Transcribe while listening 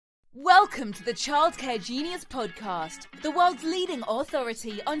Welcome to the Childcare Genius Podcast, the world's leading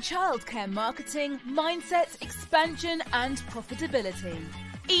authority on childcare marketing, mindset, expansion, and profitability.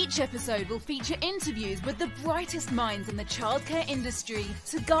 Each episode will feature interviews with the brightest minds in the childcare industry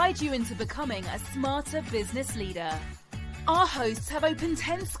to guide you into becoming a smarter business leader. Our hosts have opened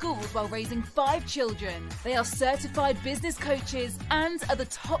 10 schools while raising 5 children. They are certified business coaches and are the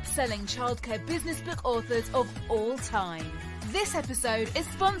top-selling childcare business book authors of all time. This episode is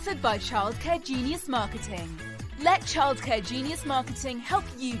sponsored by Childcare Genius Marketing. Let Childcare Genius Marketing help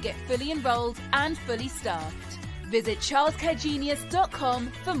you get fully enrolled and fully staffed. Visit childcaregenius.com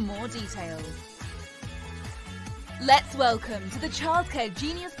for more details. Let's welcome to the Childcare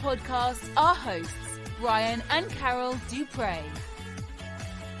Genius Podcast our hosts, Brian and Carol Duprey.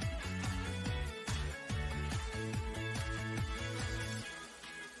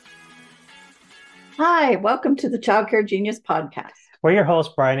 Hi, welcome to the Childcare Genius Podcast. We're your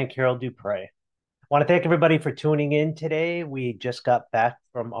hosts, Brian and Carol Duprey. I want to thank everybody for tuning in today. We just got back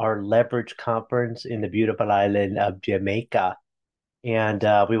from our Leverage Conference in the beautiful island of Jamaica. And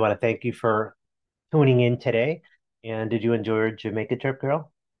we want to thank you for tuning in today. And did you enjoy your Jamaica trip,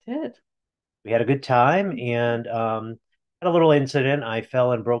 Carol? Did. We had a good time and had a little incident. I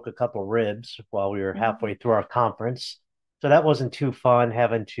fell and broke a couple ribs while we were halfway through our conference. So that wasn't too fun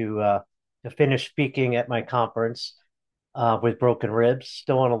having to finish speaking at my conference with broken ribs.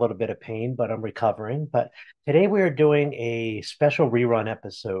 Still in a little bit of pain, but I'm recovering. But today we are doing a special rerun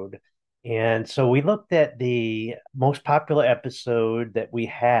episode. And so we looked at the most popular episode that we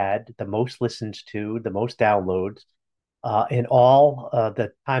had, the most listens to, the most downloads in all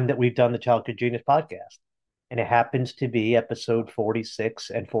the time that we've done the Childcare Genius podcast. And it happens to be episode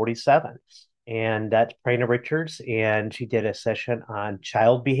 46 and 47. And that's Prerna Richards. And she did a session on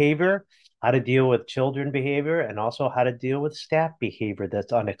child behavior, how to deal with children behavior, and also how to deal with staff behavior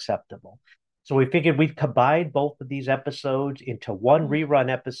that's unacceptable. So we figured we'd combine both of these episodes into one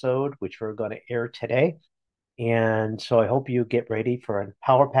rerun episode, which we're going to air today. And so I hope you get ready for a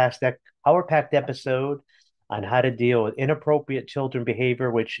power-packed episode on how to deal with inappropriate children behavior,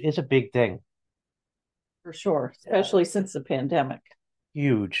 which is a big thing. For sure, especially since the pandemic.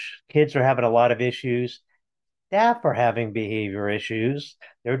 Huge. Kids are having a lot of issues. Staff are having behavior issues.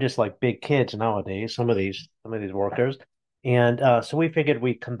 They're just like big kids nowadays, some of these workers. And so we figured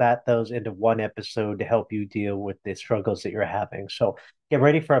we'd combat those into one episode to help you deal with the struggles that you're having. So get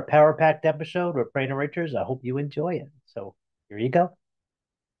ready for a power-packed episode with Prerna Richards. I hope you enjoy it. So here you go.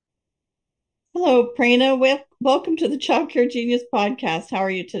 Hello, Prerna. Welcome to the Childcare Genius Podcast. How are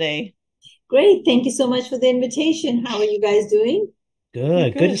you today? Great. Thank you so much for the invitation. How are you guys doing?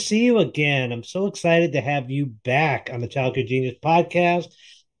 Good to see you again. I'm so excited to have you back on the Childcare Genius podcast.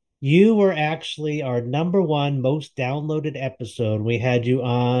 You were actually our #1 most downloaded episode. We had you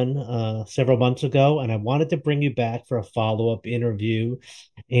on several months ago, and I wanted to bring you back for a follow-up interview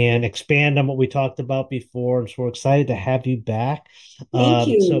and expand on what we talked about before. And so we're excited to have you back. Thank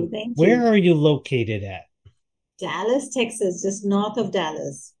you. So where are you located at? Dallas, Texas, just north of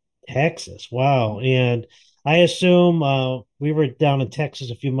Dallas. Texas. Wow. And I assume we were down in Texas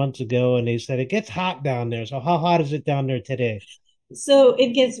a few months ago, and they said it gets hot down there. So how hot is it down there today? So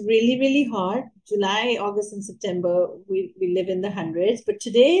it gets really, really hot. July, August, and September, we live in the hundreds. But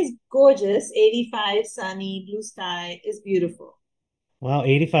today is gorgeous. 85, sunny, blue sky. Is beautiful. Wow,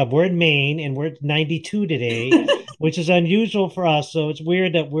 85. We're in Maine, and we're at 92 today, which is unusual for us. So it's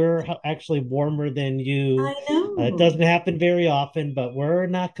weird that we're actually warmer than you. I know. It doesn't happen very often, but we're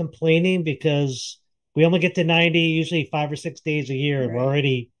not complaining because we only get to 90 usually 5 or 6 days a year, and we're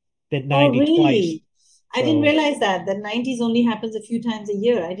already at 90 really? twice. I didn't realize that. The 90s only happens a few times a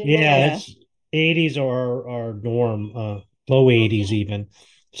year. I didn't realize it's 80s are our norm, low 80s even.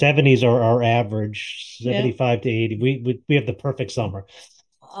 70s are our average, 75 to 80. We have the perfect summer.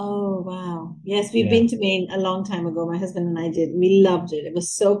 Oh, wow. Yes, we've been to Maine a long time ago. My husband and I did. We loved it. It was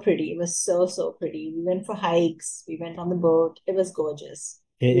so pretty. It was so, so pretty. We went for hikes. We went on the boat. It was gorgeous.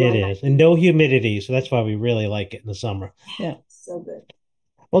 It is. And no humidity. So that's why we really like it in the summer. Yeah. So good.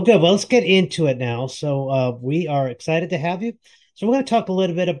 Well, good. Well, let's get into it now. So we are excited to have you. So we're going to talk a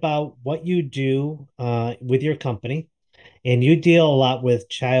little bit about what you do with your company. And you deal a lot with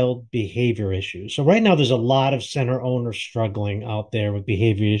child behavior issues. So right now, there's a lot of center owners struggling out there with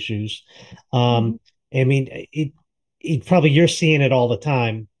behavior issues. I mean, it probably you're seeing it all the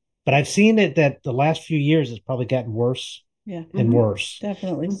time, but I've seen it that the last few years it's probably gotten worse and worse.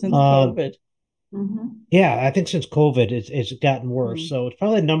 Definitely since COVID. Yeah, I think since COVID, it's gotten worse. So it's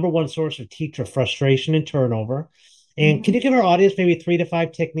probably the #1 source of teacher frustration and turnover. And can you give our audience maybe 3 to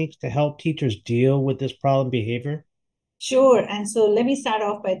 5 techniques to help teachers deal with this problem behavior? Sure. And so let me start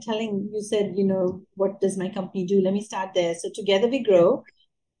off by telling you said, what does my company do? Let me start there. So Together We Grow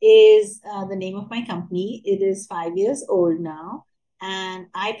is the name of my company. It is 5 years old now, and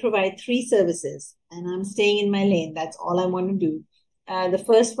I provide three services, and I'm staying in my lane. That's all I want to do. The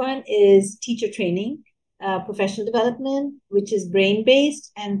first one is teacher training, professional development, which is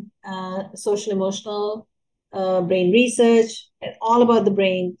brain-based and social emotional, brain research, and all about the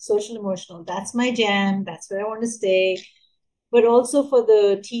brain, social emotional. That's my jam. That's where I want to stay. But also for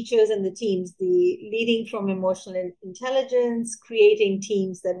the teachers and the teams, the leading from emotional intelligence, creating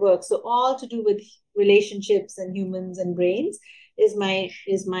teams that work. So all to do with relationships and humans and brains is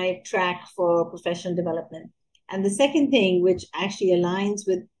my track for professional development. And the second thing, which actually aligns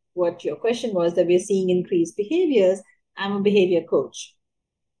with what your question was, that we're seeing increased behaviors, I'm a behavior coach.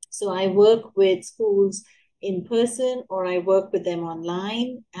 So I work with schools in person or I work with them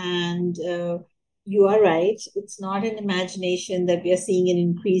online. And you are right. It's not an imagination that we are seeing an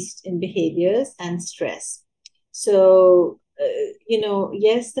increase in behaviors and stress. So,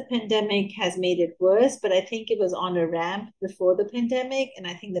 yes, the pandemic has made it worse, but I think it was on a ramp before the pandemic. And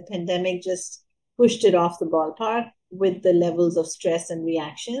I think the pandemic just pushed it off the ballpark with the levels of stress and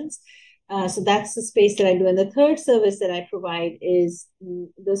reactions. So that's the space that I do. And the third service that I provide is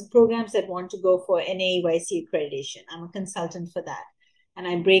those programs that want to go for NAEYC accreditation. I'm a consultant for that. And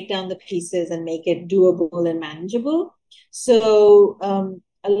I break down the pieces and make it doable and manageable. So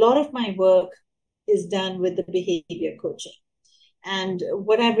a lot of my work is done with the behavior coaching. And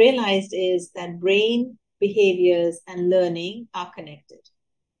what I've realized is that brain, behaviors, and learning are connected.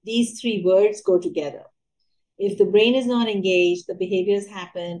 These three words go together. If the brain is not engaged, the behaviors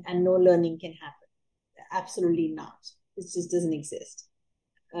happen and no learning can happen. Absolutely not. It just doesn't exist.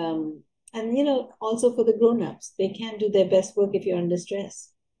 And, also for the grown-ups, they can't do their best work if you're under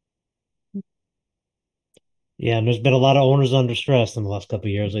stress. Yeah, and there's been a lot of owners under stress in the last couple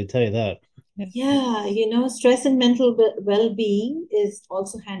of years, I tell you that. Yeah, stress and mental well-being is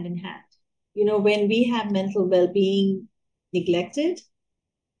also hand in hand. When we have mental well-being neglected,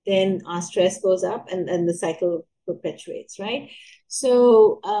 then our stress goes up and the cycle perpetuates, right?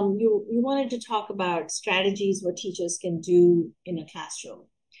 So you wanted to talk about strategies what teachers can do in a classroom.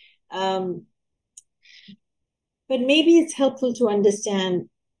 But maybe it's helpful to understand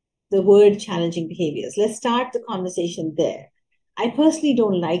the word challenging behaviors. Let's start the conversation there. I personally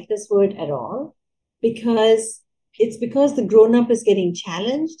don't like this word at all because the grown-up is getting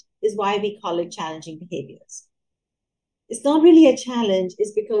challenged is why we call it challenging behaviors. It's not really a challenge.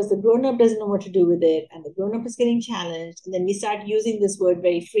 It's because the grown-up doesn't know what to do with it and the grown-up is getting challenged. And then we start using this word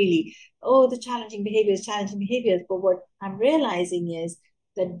very freely. Oh, the challenging behaviors. But what I'm realizing is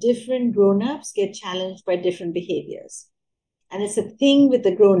that different grown-ups get challenged by different behaviors. And it's a thing with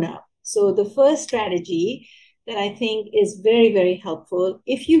the grown-up. So the first strategy that I think is very, very helpful,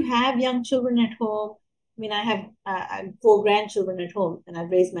 if you have young children at home, I have 4 grandchildren at home and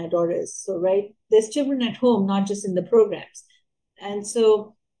I've raised my daughters. So, right, there's children at home, not just in the programs. And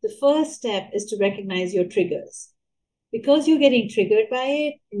so the first step is to recognize your triggers. Because you're getting triggered by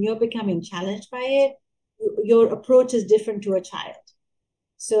it and you're becoming challenged by it, your approach is different to a child.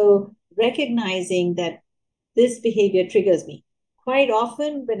 So recognizing that this behavior triggers me. Quite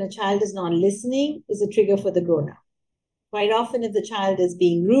often, when a child is not listening, is a trigger for the grown-up. Quite often, if the child is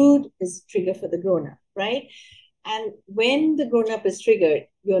being rude, is a trigger for the grown-up, right? And when the grown-up is triggered,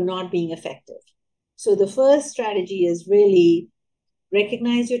 you're not being effective. So the first strategy is really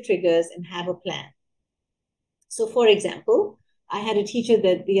recognize your triggers and have a plan. So for example, I had a teacher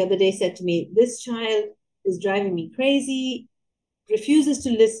that the other day said to me, this child is driving me crazy, refuses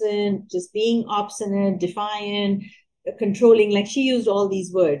to listen, just being obstinate, defiant, controlling. Like she used all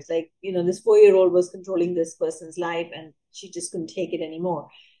these words, like, this 4-year-old was controlling this person's life and she just couldn't take it anymore.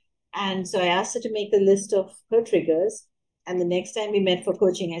 And so I asked her to make a list of her triggers. And the next time we met for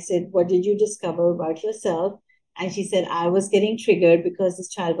coaching, I said, what did you discover about yourself? And she said, I was getting triggered because this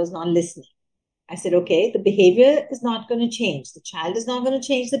child was not listening. I said, okay, the behavior is not going to change. The child is not going to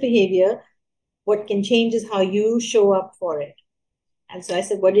change the behavior. What can change is how you show up for it. And so I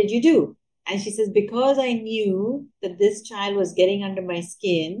said, what did you do? And she says, because I knew that this child was getting under my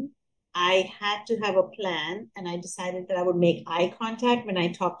skin, I had to have a plan, and I decided that I would make eye contact when I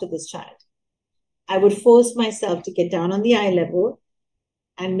talked to this child. I would force myself to get down on the eye level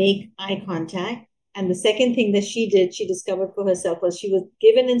and make eye contact. And the second thing that she did, she discovered for herself, was she was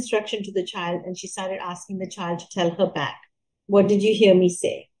given instruction to the child, and she started asking the child to tell her back, what did you hear me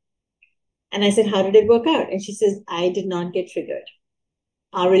say? And I said, how did it work out? And she says, I did not get triggered.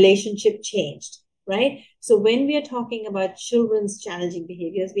 Our relationship changed, right? So when we are talking about children's challenging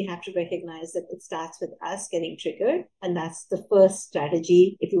behaviors, we have to recognize that it starts with us getting triggered. And that's the first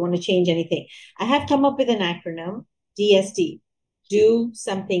strategy if you want to change anything. I have come up with an acronym, DSD, do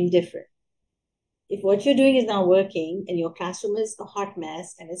something different. If what you're doing is not working and your classroom is a hot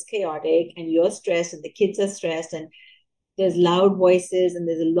mess and it's chaotic and you're stressed and the kids are stressed and there's loud voices and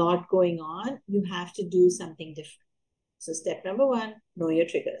there's a lot going on, you have to do something different. So step number 1, know your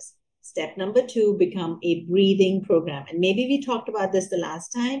triggers. Step number 2, become a breathing program. And maybe we talked about this the last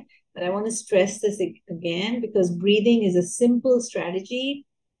time, but I want to stress this again because breathing is a simple strategy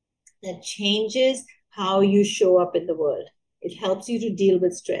that changes how you show up in the world. It helps you to deal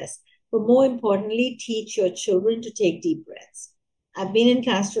with stress. But more importantly, teach your children to take deep breaths. I've been in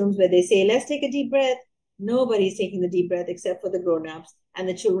classrooms where they say, let's take a deep breath. Nobody's taking the deep breath except for the grown-ups, and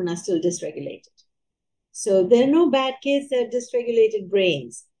the children are still dysregulated. So there are no bad kids, they're dysregulated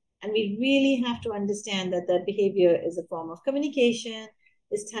brains. And we really have to understand that that behavior is a form of communication,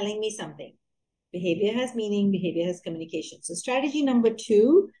 is telling me something. Behavior has meaning, behavior has communication. So strategy number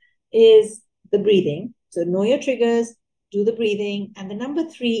 2 is the breathing. So know your triggers, do the breathing. And the number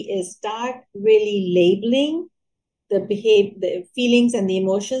 3 is start really labeling the feelings and the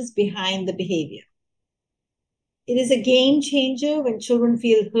emotions behind the behavior. It is a game changer when children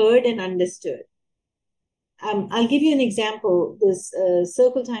feel heard and understood. I'll give you an example. This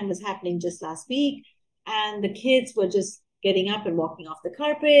circle time was happening just last week, and the kids were just getting up and walking off the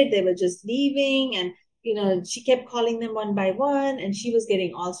carpet. They were just leaving, and she kept calling them one by one, and she was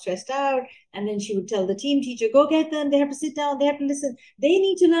getting all stressed out. And then she would tell the team teacher, go get them. They have to sit down. They have to listen. They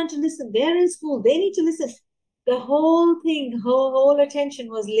need to learn to listen. They're in school. They need to listen. The whole thing, her whole attention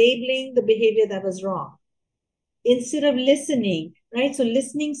was labeling the behavior that was wrong instead of listening, right? So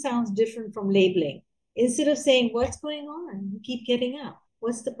listening sounds different from labeling. Instead of saying, what's going on? You keep getting up.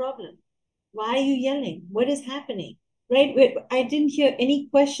 What's the problem? Why are you yelling? What is happening? Right? I didn't hear any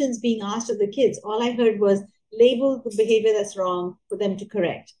questions being asked of the kids. All I heard was label the behavior that's wrong for them to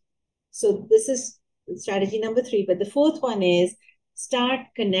correct. So this is strategy number 3. But the 4th one is start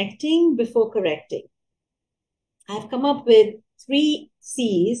connecting before correcting. I've come up with 3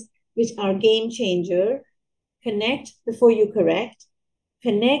 C's, which are game changer. Connect before you correct,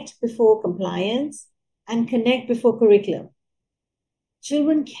 connect before compliance, and connect before curriculum.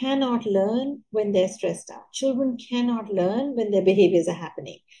 Children cannot learn when they're stressed out. Children cannot learn when their behaviors are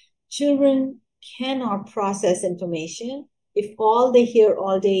happening. Children cannot process information if all they hear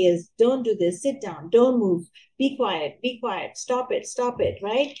all day is, don't do this, sit down, don't move, be quiet, stop it,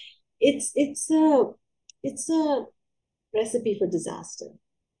 right? It's a recipe for disaster.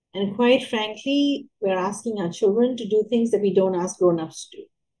 And quite frankly, we're asking our children to do things that we don't ask grown-ups to do.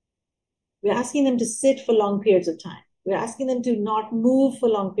 We're asking them to sit for long periods of time. We're asking them to not move for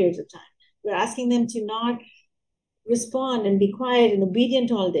long periods of time. We're asking them to not respond and be quiet and obedient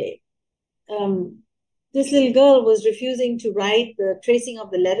all day. This little girl was refusing to write the tracing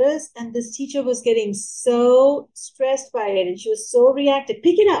of the letters, and this teacher was getting so stressed by it, and she was so reactive.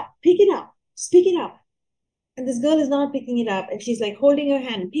 Pick it up, just pick it up. And this girl is not picking it up, and she's like holding her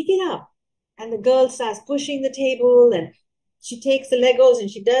hand, pick it up. And the girl starts pushing the table, and she takes the Legos and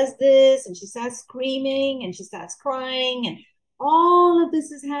she does this, and she starts screaming and she starts crying, and all of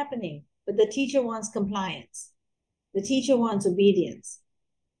this is happening. But the teacher wants compliance. The teacher wants obedience.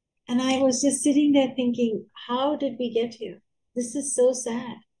 And I was just sitting there thinking, how did we get here? This is so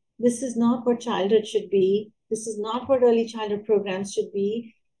sad. This is not what childhood should be. This is not what early childhood programs should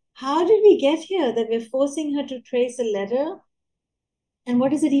be. How did we get here that we're forcing her to trace a letter? And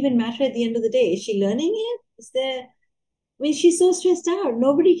what does it even matter at the end of the day? Is she learning it? She's so stressed out.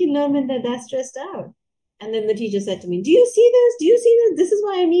 Nobody can learn when they're that stressed out. And then the teacher said to me, do you see this? Do you see this? This is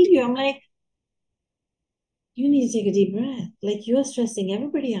why I need you. I'm like, you need to take a deep breath. Like, you're stressing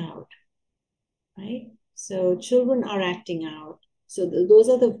everybody out, right? So children are acting out. So those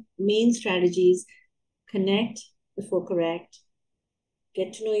are the main strategies. Connect before correct.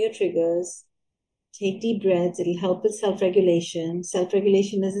 Get to know your triggers. Take deep breaths. It'll help with self-regulation.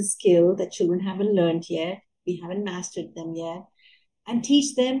 Self-regulation is a skill that children haven't learned yet. We haven't mastered them yet. And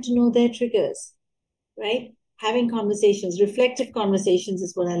teach them to know their triggers, right? Having conversations, reflective conversations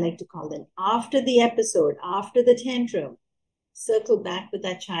is what I like to call them. After the episode, after the tantrum, circle back with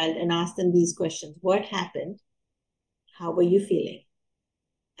that child and ask them these questions. What happened? How were you feeling?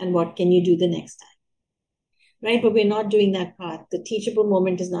 And what can you do the next time? Right? But we're not doing that part. The teachable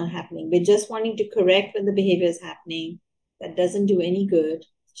moment is not happening. We're just wanting to correct when the behavior is happening. That doesn't do any good.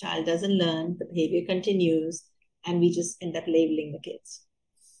 The child doesn't learn. The behavior continues. And we just end up labeling the kids.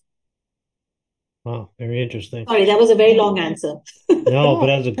 Wow, very interesting. Sorry, that was a very long answer. No, but Oh,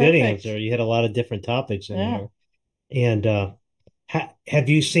 that was a good perfect. answer. You had a lot of different topics in Yeah. there. And have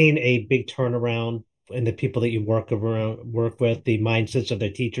you seen a big turnaround in the people that you work with, the mindsets of their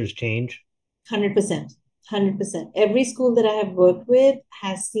teachers change? 100%. 100%. Every school that I have worked with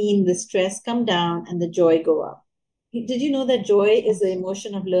has seen the stress come down and the joy go up. Did you know that joy is the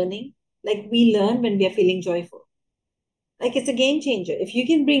emotion of learning? Like we learn when we are feeling joyful. Like it's a game changer. If you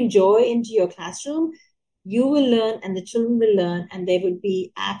can bring joy into your classroom, you will learn and the children will learn, and there will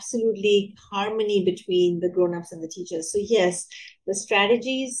be absolutely harmony between the grown-ups and the teachers. So, yes, the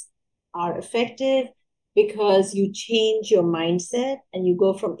strategies are effective because you change your mindset and you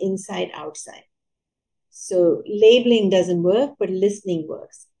go from inside outside. So, labeling doesn't work, but listening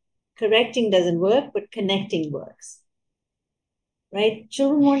works. Correcting doesn't work, but connecting works. Right?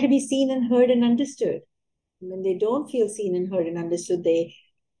 Children want to be seen and heard and understood. When they don't feel seen and heard and understood, they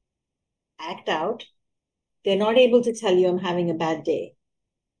act out. They're not able to tell you, I'm having a bad day.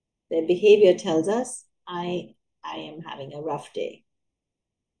 Their behavior tells us, I am having a rough day.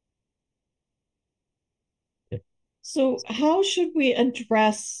 So, how should we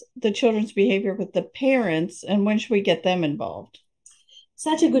address the children's behavior with the parents, and when should we get them involved?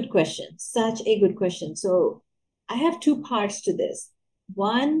 Such a good question. Such a good question. So, I have two parts to this.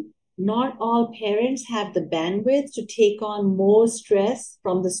 One, not all parents have the bandwidth to take on more stress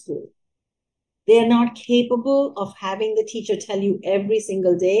from the school. They are not capable of having the teacher tell you every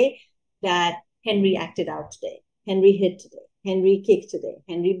single day that Henry acted out today, Henry hit today, Henry kicked today,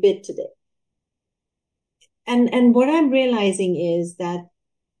 Henry bit today. And what I'm realizing is that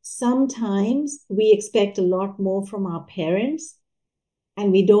sometimes we expect a lot more from our parents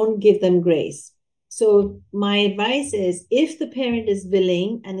and we don't give them grace. So my advice is if the parent is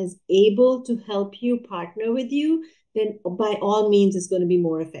willing and is able to help you, partner with you, then by all means it's going to be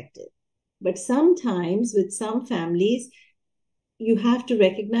more effective. But sometimes with some families, you have to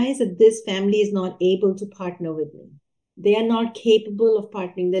recognize that this family is not able to partner with me. They are not capable of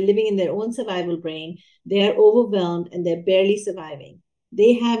partnering. They're living in their own survival brain. They are overwhelmed and they're barely surviving.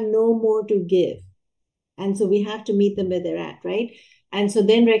 They have no more to give. And so we have to meet them where they're at, right? And so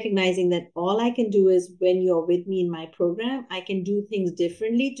then recognizing that all I can do is when you're with me in my program, I can do things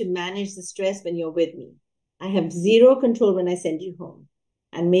differently to manage the stress when you're with me. I have zero control when I send you home.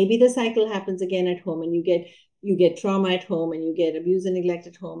 And maybe the cycle happens again at home and you get trauma at home and you get abuse and neglect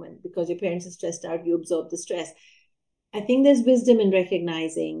at home. And because your parents are stressed out, you absorb the stress. I think there's wisdom in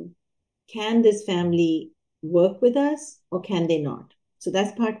recognizing, can this family work with us or can they not? So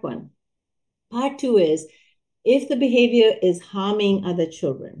that's part one. Part two is, if the behavior is harming other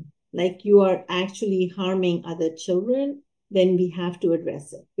children, like you are actually harming other children, then we have to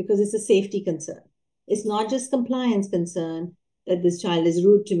address it because it's a safety concern. It's not just compliance concern that this child is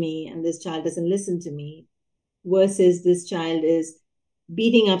rude to me and this child doesn't listen to me versus this child is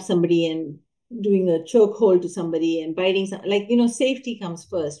beating up somebody and doing a chokehold to somebody and biting some, like, safety comes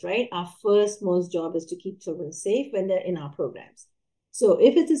first, right? Our first most job is to keep children safe when they're in our programs. So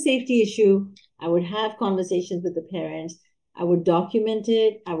if it's a safety issue, I would have conversations with the parents. I would document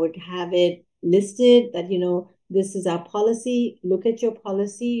it. I would have it listed that, this is our policy. Look at your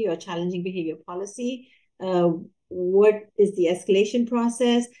policy, your challenging behavior policy. What is the escalation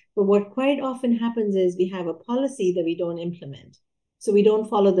process? But what quite often happens is we have a policy that we don't implement. So we don't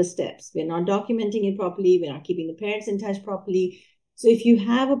follow the steps. We're not documenting it properly. We're not keeping the parents in touch properly. So if you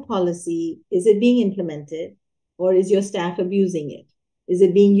have a policy, is it being implemented or is your staff abusing it? Is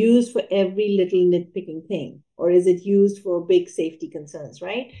it being used for every little nitpicking thing? Or is it used for big safety concerns,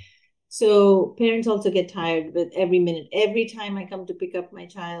 right? So parents also get tired with every minute. Every time I come to pick up my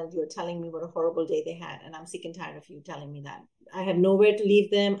child, you're telling me what a horrible day they had. And I'm sick and tired of you telling me that. I have nowhere to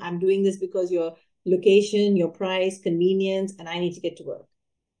leave them. I'm doing this because your location, your price, convenience, and I need to get to work,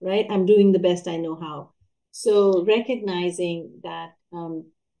 right? I'm doing the best I know how. So recognizing that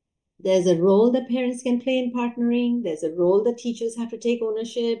there's a role that parents can play in partnering. There's a role that teachers have to take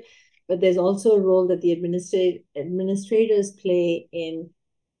ownership, but there's also a role that the administrators play in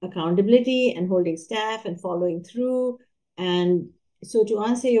accountability and holding staff and following through. And so to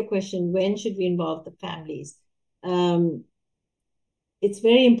answer your question, when should we involve the families? It's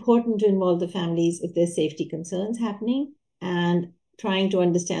very important to involve the families if there's safety concerns happening and trying to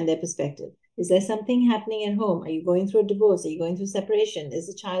understand their perspective. Is there something happening at home? Are you going through a divorce? Are you going through separation? Is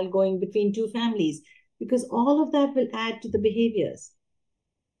the child going between two families? Because all of that will add to the behaviors.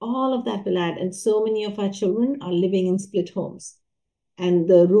 All of that will add. And so many of our children are living in split homes. And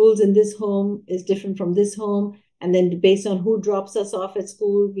the rules in this home is different from this home. And then based on who drops us off at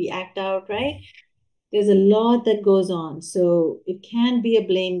school, we act out, right? There's a lot that goes on. So it can be a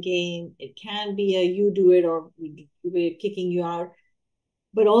blame game. It can be a you do it or we're kicking you out.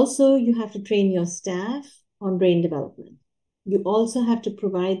 But also you have to train your staff on brain development. You also have to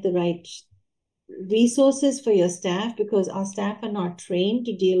provide the right resources for your staff because our staff are not trained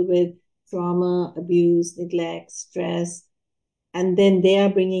to deal with trauma, abuse, neglect, stress, and then they are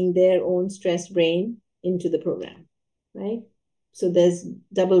bringing their own stressed brain into the program, right? So there's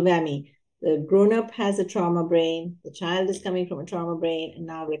double whammy. The grown-up has a trauma brain, the child is coming from a trauma brain, and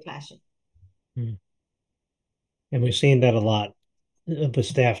now we're clashing. And we've seen that a lot with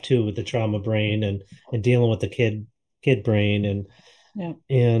staff too, with the trauma brain and dealing with the kid brain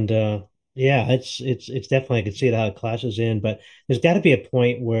it's definitely, I can see how it clashes in, but there's got to be a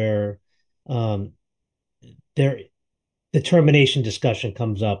point where um there the termination discussion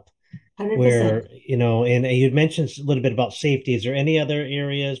comes up 100%. where, and you'd mentioned a little bit about safety. Is there any other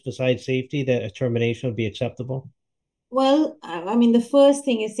areas besides safety that a termination would be acceptable? Well, I mean, the first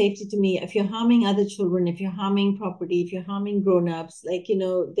thing is safety to me. If you're harming other children, if you're harming property, if you're harming grown-ups, then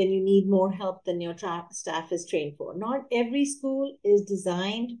you need more help than your staff is trained for. Not every school is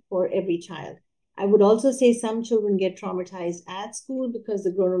designed for every child. I would also say some children get traumatized at school because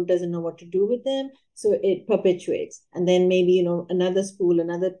the grown-up doesn't know what to do with them. So it perpetuates. And then maybe, another school,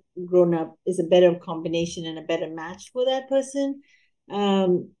 another grown-up is a better combination and a better match for that person.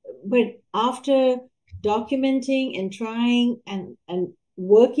 But after documenting and trying and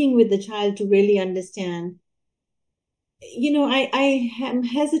working with the child to really understand, I am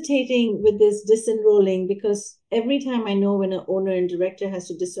hesitating with this disenrolling because every time I know when an owner and director has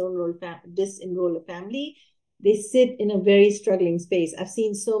to disenroll a family, they sit in a very struggling space. I've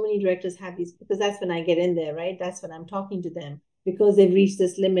seen so many directors have these, because that's when I get in there, right? That's when I'm talking to them because they've reached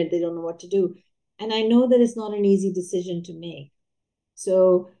this limit. They don't know what to do. And I know that it's not an easy decision to make.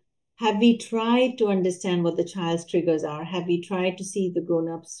 So have we tried to understand what the child's triggers are? Have we tried to see the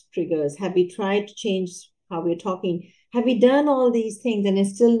grown-ups' triggers? Have we tried to change how we're talking? Have we done all these things and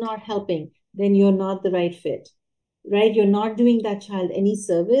it's still not helping? Then you're not the right fit, right? You're not doing that child any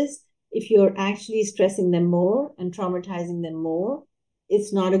service. If you're actually stressing them more and traumatizing them more,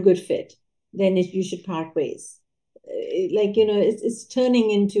 it's not a good fit. Then you should part ways. It's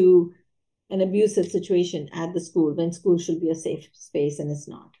turning into an abusive situation at the school when school should be a safe space and it's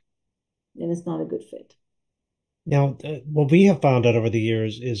not. Then it's not a good fit. Now, what we have found out over the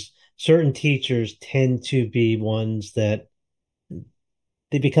years is certain teachers tend to be ones that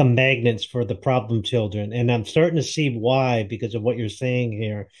they become magnets for the problem children. And I'm starting to see why, because of what you're saying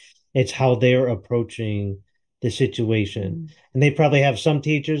here. It's how they're approaching the situation. And they probably have some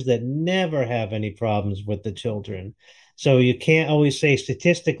teachers that never have any problems with the children. So you can't always say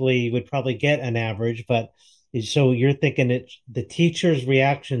statistically you would probably get an average, but so you're thinking the teacher's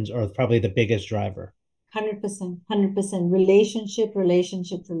reactions are probably the biggest driver. 100%, 100%. Relationship.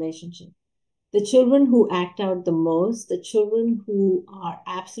 The children who act out the most, the children who are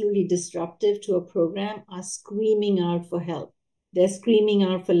absolutely disruptive to a program are screaming out for help. They're screaming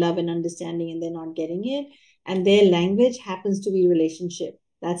out for love and understanding and they're not getting it. And their language happens to be relationship.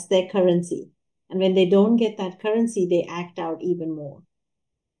 That's their currency. And when they don't get that currency, they act out even more.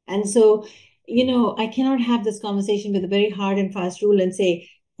 And so, I cannot have this conversation with a very hard and fast rule and say,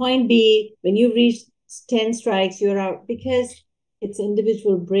 point B, when you reach 10 strikes, you're out, because it's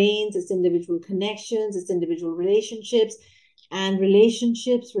individual brains, it's individual connections, it's individual relationships, and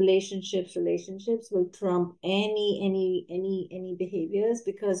relationships will trump any behaviors,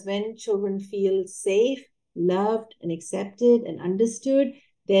 because when children feel safe, loved, and accepted and understood,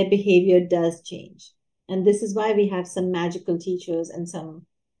 their behavior does change. And this is why we have some magical teachers and some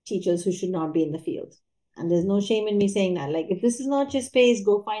teachers who should not be in the field. And there's no shame in me saying that. Like, if this is not your space,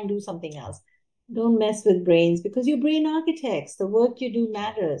 go do something else. Don't mess with brains, because you're brain architects. The work you do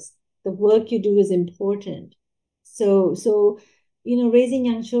matters. The work you do is important. So raising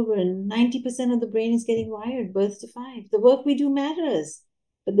young children, 90% of the brain is getting wired, birth to 5. The work we do matters,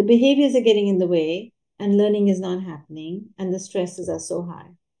 but the behaviors are getting in the way and learning is not happening and the stresses are so high.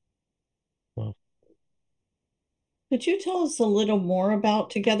 Wow. Could you tell us a little more about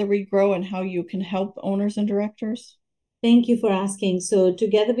Together We Grow and how you can help owners and directors? Thank you for asking. So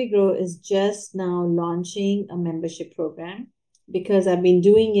Together We Grow is just now launching a membership program, because I've been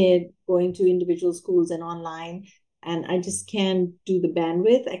doing it, going to individual schools and online, and I just can't do the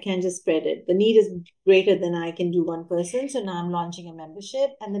bandwidth. I can't just spread it. The need is greater than I can do one person. So now I'm launching a membership,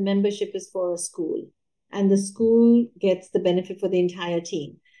 and the membership is for a school, and the school gets the benefit for the entire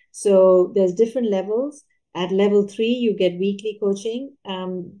team. So there's different levels. At level 3, you get weekly coaching.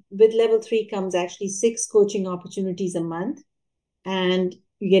 With level 3 comes actually 6 coaching opportunities a month. And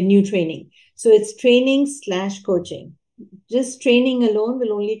you get new training. So it's training/coaching. Just training alone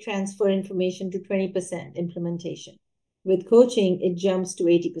will only transfer information to 20% implementation. With coaching, it jumps to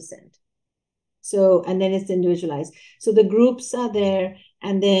 80%. So, and then it's individualized. So the groups are there.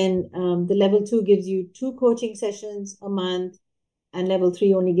 And then the level 2 gives you 2 coaching sessions a month. And level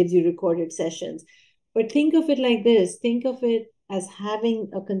 3 only gives you recorded sessions. But think of it like this. Think of it as having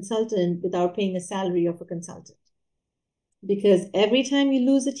a consultant without paying a salary of a consultant. Because every time you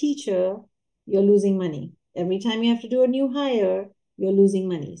lose a teacher, you're losing money. Every time you have to do a new hire, you're losing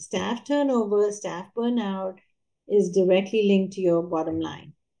money. Staff turnover, staff burnout is directly linked to your bottom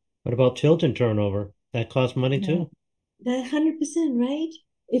line. What about children turnover? That costs money too. That 100%, right?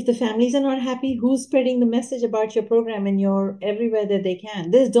 If the families are not happy, who's spreading the message about your program and you're everywhere that they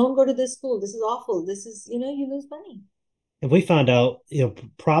can? Don't go to this school. This is awful. This is, you lose money. And we found out,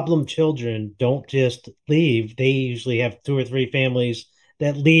 problem children don't just leave. They usually have 2 or 3 families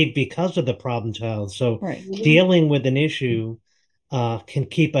that leave because of the problem child. So dealing with an issue can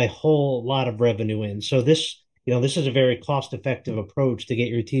keep a whole lot of revenue in. So this is a very cost-effective approach to get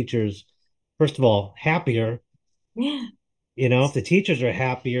your teachers, first of all, happier. Yeah. If the teachers are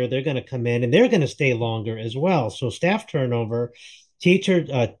happier, they're going to come in and they're going to stay longer as well. So staff turnover,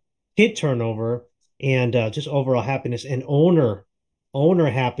 kid turnover, and just overall happiness, and owner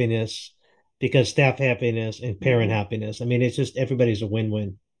happiness, because staff happiness and parent happiness. I mean, it's just everybody's a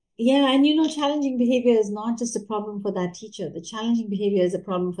win-win. Yeah, and challenging behavior is not just a problem for that teacher. The challenging behavior is a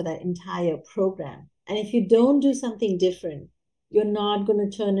problem for that entire program. And if you don't do something different, you're not going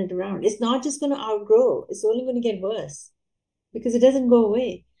to turn it around. It's not just going to outgrow. It's only going to get worse because it doesn't go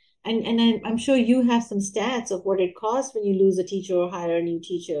away. And I'm sure you have some stats of what it costs when you lose a teacher or hire a new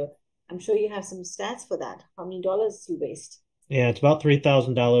teacher. I'm sure you have some stats for that. How many dollars you waste? Yeah, it's about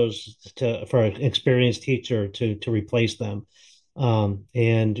 $3,000 for an experienced teacher to replace them.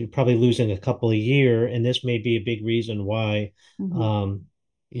 And you're probably losing a couple a year, and this may be a big reason why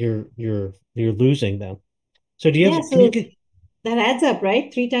you're losing them. So do you have that adds up,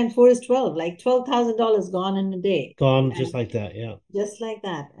 right? 3 times 4 is 12, like $12,000 gone in a day. Gone just like that, yeah. Just like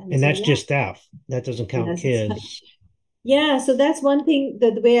that. And that's just staff. That doesn't count kids. Yeah, so that's one thing,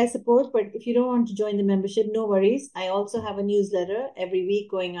 the way I support. But if you don't want to join the membership, no worries. I also have a newsletter every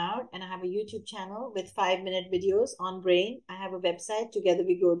week going out, and I have a YouTube channel with 5-minute videos on brain. I have a website,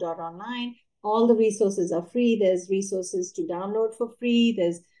 togetherwegrow.online. All the resources are free. There's resources to download for free.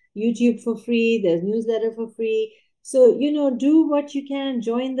 There's YouTube for free. There's newsletter for free. So, do what you can,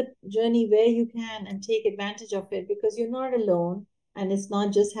 join the journey where you can and take advantage of it, because you're not alone, and it's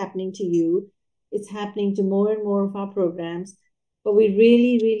not just happening to you. It's happening to more and more of our programs, but we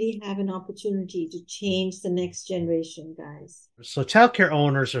really, really have an opportunity to change the next generation, guys. So childcare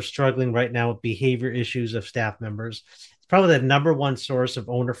owners are struggling right now with behavior issues of staff members. It's probably the number one source of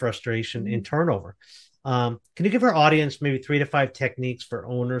owner frustration and turnover. Can you give our audience maybe 3 to 5 techniques for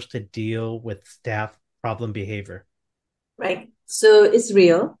owners to deal with staff problem behavior? Right. So it's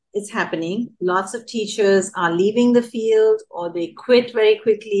real. It's happening. Lots of teachers are leaving the field, or they quit very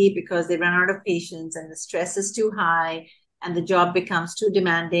quickly because they run out of patience and the stress is too high and the job becomes too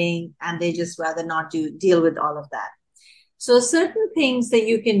demanding, and they just rather not deal with all of that. So certain things that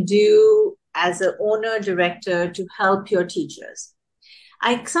you can do as an owner director to help your teachers.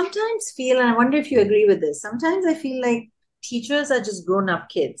 I sometimes feel, and I wonder if you agree with this, sometimes I feel like teachers are just grown-up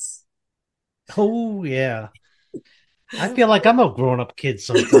kids. Oh, yeah. I feel like I'm a grown-up kid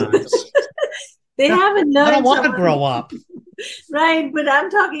sometimes. They haven't learned. I don't want to grow up. Right, but I'm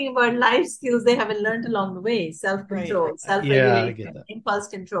talking about life skills they haven't learned along the way. Self-control, self-regulation, impulse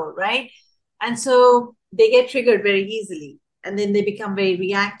control, right? And so they get triggered very easily, and then they become very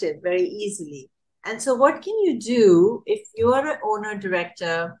reactive very easily. And so what can you do if you're an owner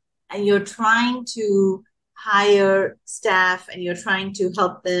director and you're trying to hire staff and you're trying to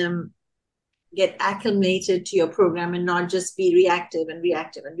help them get acclimated to your program and not just be reactive and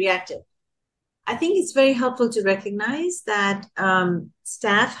reactive and reactive? I think it's very helpful to recognize that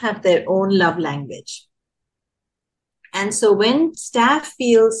staff have their own love language. And so when staff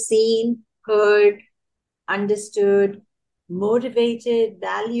feel seen, heard, understood, motivated,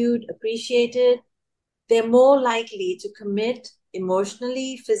 valued, appreciated, they're more likely to commit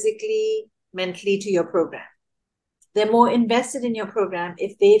emotionally, physically, mentally to your program. They're more invested in your program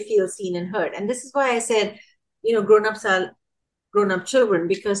if they feel seen and heard. And this is why I said, grown-ups are grown-up children,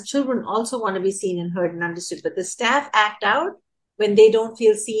 because children also want to be seen and heard and understood. But the staff act out when they don't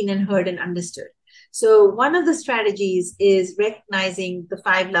feel seen and heard and understood. So one of the strategies is recognizing the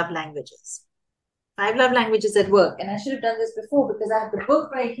 5 love languages. 5 love languages at work. And I should have done this before because I have the book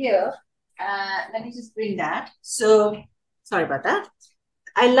right here. Let me just bring that. So, sorry about that.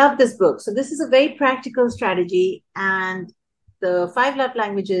 I love this book. So this is a very practical strategy, and the 5 love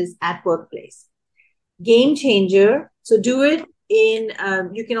languages at workplace. Game changer. So do it in,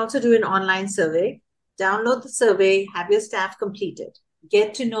 you can also do an online survey. Download the survey, have your staff complete it.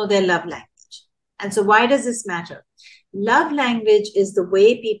 Get to know their love language. And so why does this matter? Love language is the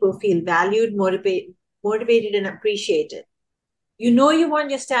way people feel valued, motivated, and appreciated. You know you want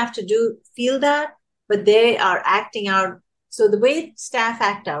your staff to feel that, but they are acting out. So the way staff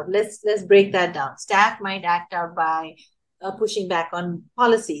act out, let's break that down. Staff might act out by pushing back on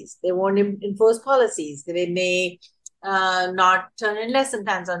policies. They won't enforce policies. They may not turn in lesson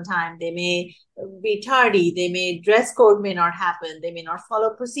plans on time. They may be tardy. They may dress code may not happen. They may not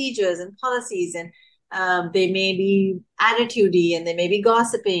follow procedures and policies, and they may be attitudey, and they may be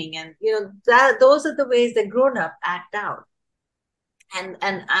gossiping, and those are the ways that grown-up act out. And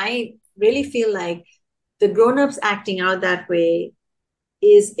I really feel like the grown-ups acting out that way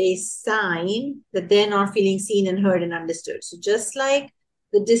is a sign that they're not feeling seen and heard and understood. So just like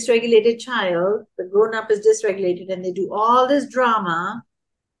the dysregulated child, the grown-up is dysregulated, and they do all this drama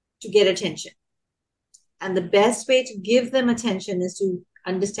to get attention. And the best way to give them attention is to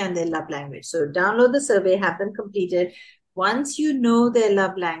understand their love language. So download the survey, have them completed. Once you know their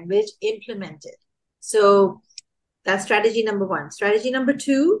love language, implement it. So that's strategy number 1. Strategy number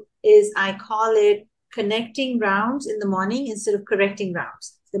 2 is, I call it connecting rounds in the morning instead of correcting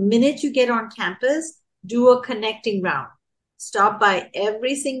rounds. The minute you get on campus, do a connecting round. Stop by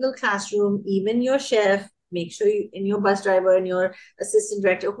every single classroom, even your chef. Make sure you, in your bus driver and your assistant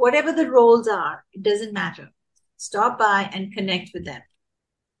director, whatever the roles are, it doesn't matter. Stop by and connect with them.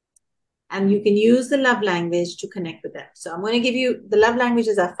 And you can use the love language to connect with them. So I'm going to give you, the love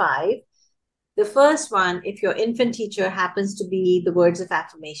languages are 5. The first one, if your infant teacher happens to be the words of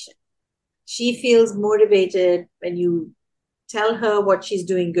affirmation, she feels motivated when you tell her what she's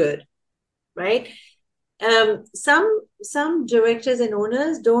doing good, right? Some directors and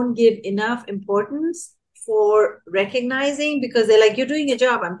owners don't give enough importance for recognizing, because they're like, you're doing your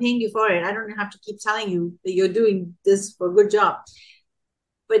job, I'm paying you for it, I don't have to keep telling you that you're doing this for a good job.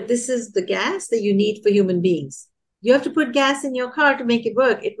 But this is the gas that you need for human beings. You have to put gas in your car to make it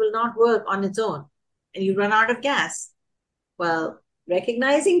work. It will not work on its own, and you run out of gas. Well,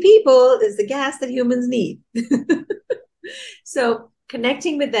 recognizing people is the gas that humans need. So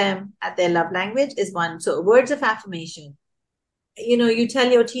connecting with them at their love language is one. So words of affirmation. You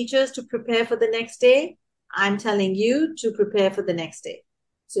tell your teachers to prepare for the next day. I'm telling you to prepare for the next day.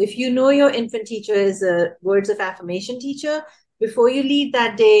 So if you know your infant teacher is a words of affirmation teacher, before you leave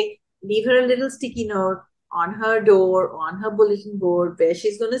that day, leave her a little sticky note on her door, on her bulletin board, where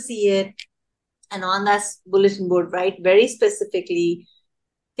she's going to see it. And on that bulletin board, write very specifically,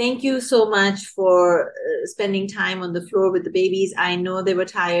 thank you so much for spending time on the floor with the babies. I know they were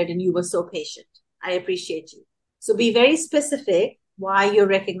tired and you were so patient. I appreciate you. So be very specific why you're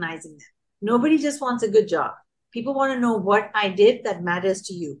recognizing them. Nobody just wants a good job. People want to know what I did that matters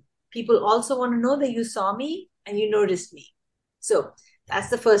to you. People also want to know that you saw me and you noticed me. So that's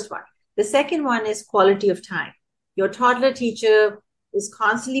the first one. The second one is quality of time. Your toddler teacher is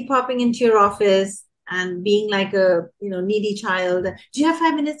constantly popping into your office and being like a needy child. Do you have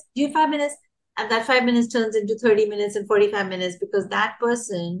 5 minutes? Do you have 5 minutes? And that 5 minutes turns into 30 minutes and 45 minutes because that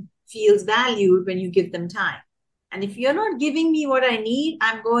person feels valued when you give them time. And if you're not giving me what I need,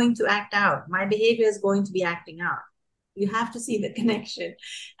 I'm going to act out. My behavior is going to be acting out. You have to see the connection.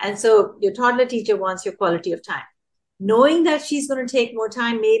 And so your toddler teacher wants your quality of time. Knowing that she's going to take more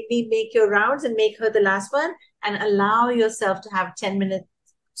time, maybe make your rounds and make her the last one, and allow yourself to have 10 minutes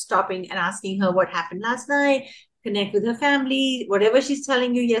stopping and asking her what happened last night, connect with her family, whatever she's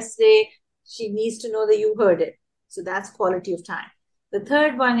telling you yesterday, she needs to know that you heard it. So that's quality of time. The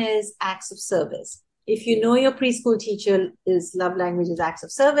third one is acts of service. If you know your preschool teacher is love language is acts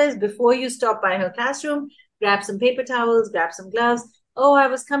of service, before you stop by her classroom, grab some paper towels, grab some gloves. Oh, I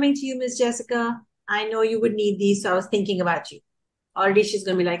was coming to you, Miss Jessica. I know you would need these, so I was thinking about you. Already she's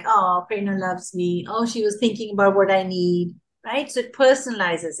going to be like, oh, Prerna loves me. Oh, she was thinking about what I need, right? So it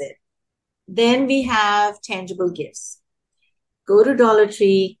personalizes it. Then we have tangible gifts. Go to Dollar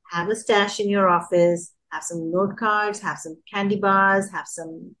Tree, have a stash in your office, have some note cards, have some candy bars, have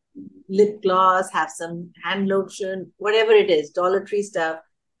some lip gloss, have some hand lotion, whatever it is, Dollar Tree stuff,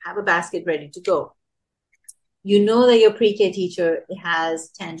 have a basket ready to go. You know that your pre-K teacher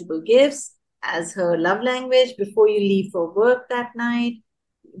has tangible gifts as her love language. Before you leave for work that night,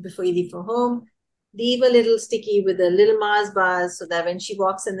 before you leave for home, leave a little sticky with a little Mars bars so that when she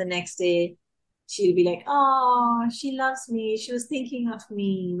walks in the next day, she'll be like, oh, she loves me. She was thinking of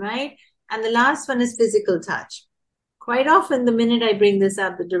me, right? And the last one is physical touch. Quite often, the minute I bring this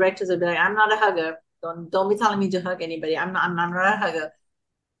up, the directors will be like, I'm not a hugger. Don't be telling me to hug anybody. I'm not a hugger.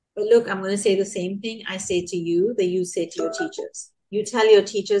 But look, I'm going to say the same thing I say to you that you say to your teachers. You tell your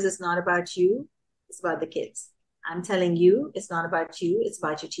teachers it's not about you, it's about the kids. I'm telling you it's not about you, it's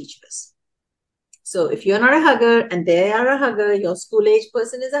about your teachers. So if you're not a hugger and they are a hugger, your school age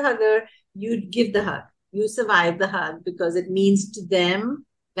person is a hugger, you give the hug. You survive the hug because it means to them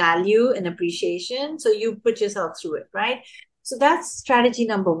value and appreciation. So you put yourself through it, right? So that's strategy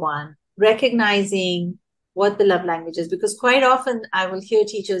number one, recognizing what the love language is. Because quite often I will hear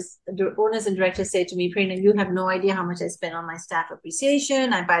teachers, owners and directors say to me, Prerna, you have no idea how much I spend on my staff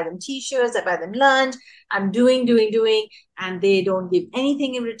appreciation. I buy them t-shirts, I buy them lunch, I'm doing, and they don't give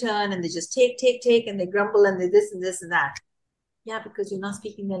anything in return. And they just take, and they grumble and they this and that. Yeah, because you're not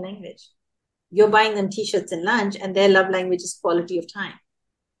speaking their language. You're buying them t-shirts and lunch, and their love language is quality of time.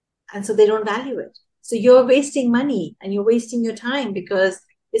 And so they don't value it. So you're wasting money and you're wasting your time because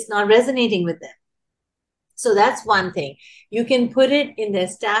it's not resonating with them. So that's one thing. You can put it in their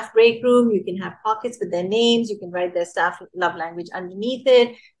staff break room. You can have pockets with their names. You can write their staff love language underneath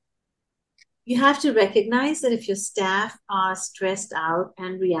it. You have to recognize that if your staff are stressed out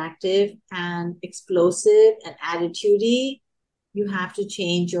and reactive and explosive and attitudey, you have to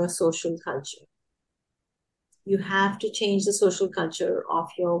change your social culture. You have to change the social culture of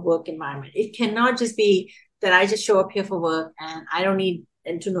your work environment. It cannot just be that I just show up here for work and I don't need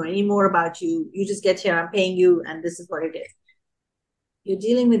to know any more about you. You just get here, I'm paying you, and this is what it is. You're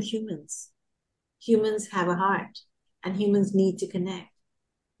dealing with humans. Humans have a heart, and humans need to connect.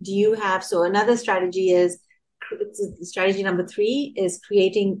 So another strategy is, strategy number 3 is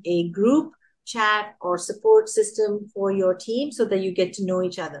creating a group chat or support system for your team so that you get to know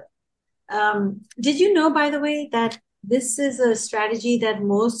each other. Did you know, by the way, that this is a strategy that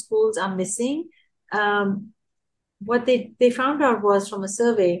most schools are missing? What they found out was from a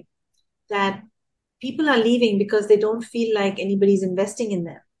survey that people are leaving because they don't feel like anybody's investing in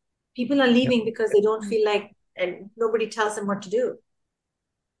them. People are leaving because they don't feel like, and nobody tells them what to do.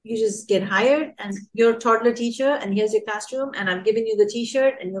 You just get hired and you're a toddler teacher and here's your classroom and I'm giving you the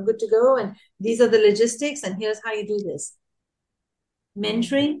t-shirt and you're good to go and these are the logistics and here's how you do this.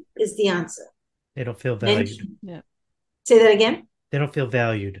 Mentoring is the answer. They don't feel valued. Yeah. Say that again. They don't feel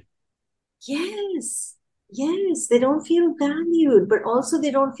valued. Yes, they don't feel valued, but also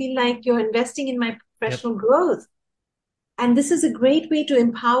they don't feel like you're investing in my professional growth. And this is a great way to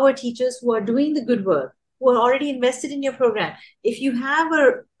empower teachers who are doing the good work, who are already invested in your program. If you have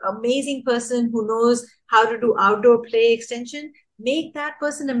an amazing person who knows how to do outdoor play extension, make that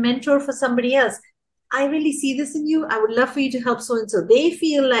person a mentor for somebody else. I really see this in you. I would love for you to help so-and-so. They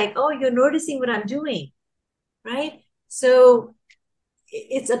feel like, oh, you're noticing what I'm doing, right? So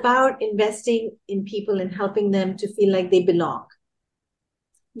it's about investing in people and helping them to feel like they belong.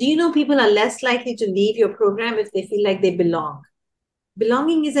 Do you know people are less likely to leave your program if they feel like they belong?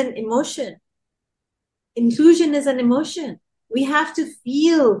 Belonging is an emotion. Inclusion is an emotion. We have to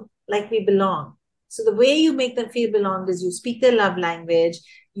feel like we belong. So the way you make them feel belonged is you speak their love language,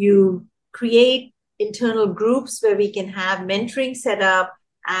 you create internal groups where we can have mentoring set up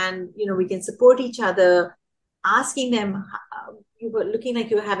and, we can support each other, asking them, you were looking like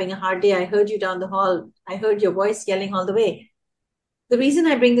you were having a hard day. I heard you down the hall. I heard your voice yelling all the way. The reason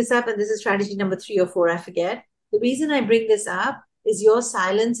I bring this up, and this is strategy number 3 or 4, I forget. The reason I bring this up is your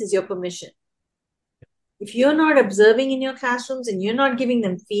silence is your permission. If you're not observing in your classrooms and you're not giving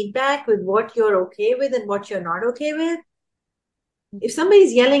them feedback with what you're okay with and what you're not okay with, if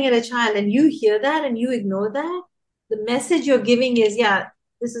somebody's yelling at a child and you hear that and you ignore that, the message you're giving is, yeah,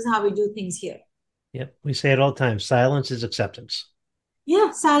 this is how we do things here. Yep, we say it all the time. Silence is acceptance.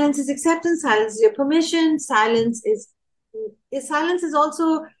 Yeah, silence is acceptance. Silence is your permission. Silence is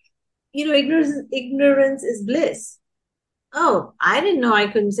also, ignorance is bliss. Oh, I didn't know I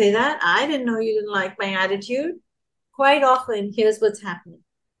couldn't say that. I didn't know you didn't like my attitude. Quite often, here's what's happening.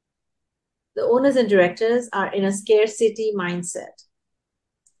 The owners and directors are in a scarcity mindset.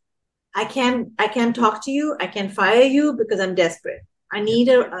 I can't talk to you. I can't fire you because I'm desperate. I need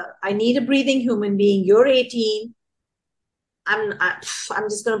a breathing human being. You're 18. I'm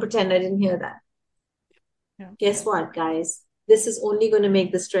just going to pretend I didn't hear that. Yeah. Guess what, guys? This is only going to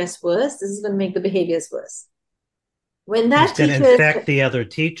make the stress worse. This is going to make the behaviors worse. When that teacher going to infect the other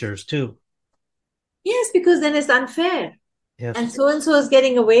teachers too. Yes, because then it's unfair. Yes. And so is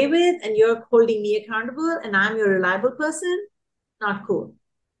getting away with, and you're holding me accountable, and I'm your reliable person. Not cool.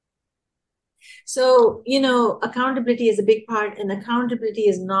 So, accountability is a big part, and accountability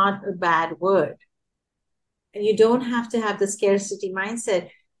is not a bad word. And you don't have to have the scarcity mindset.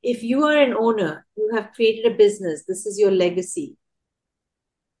 If you are an owner, you have created a business, this is your legacy,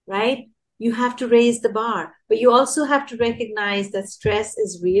 right? You have to raise the bar, but you also have to recognize that stress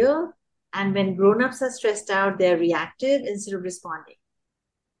is real. And when grown-ups are stressed out, they're reactive instead of responding.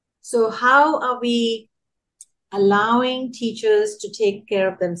 So how are we allowing teachers to take care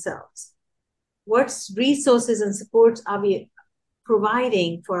of themselves? What resources and supports are we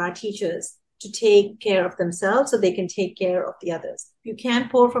providing for our teachers to take care of themselves so they can take care of the others? You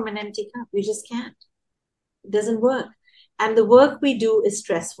can't pour from an empty cup. You just can't. It doesn't work. And the work we do is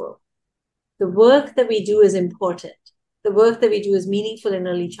stressful. The work that we do is important. The work that we do is meaningful in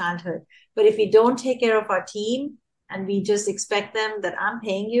early childhood. But if we don't take care of our team and we just expect them that I'm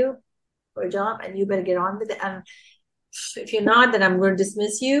paying you for a job and you better get on with it, and if you're not, then I'm going to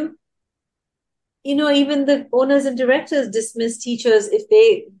dismiss you. Even the owners and directors dismiss teachers if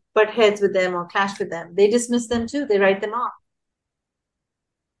they butt heads with them or clash with them. They dismiss them too. They write them off.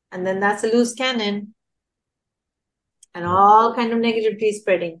 And then that's a loose cannon. And all kind of negativity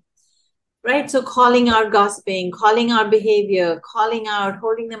spreading. Right? So calling out gossiping, calling out behavior, calling out,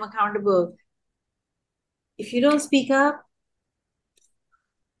 holding them accountable. If you don't speak up,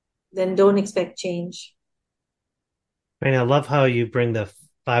 then don't expect change. Right. I love how you bring the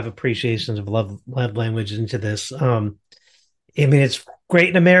 5 appreciations of love language into this. It's great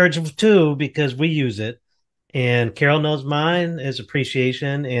in a marriage too, because we use it. And Carol knows mine is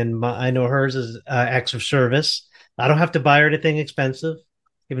appreciation, and I know hers is acts of service. I don't have to buy her anything expensive,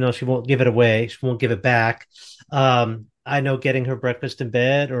 even though she won't give it away. She won't give it back. I know getting her breakfast in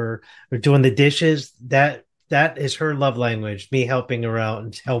bed or doing the dishes, that is her love language, me helping her out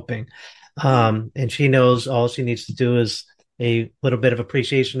and helping. And she knows all she needs to do is a little bit of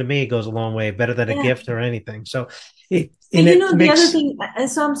appreciation to me goes a long way, better than a gift or anything. So the other thing,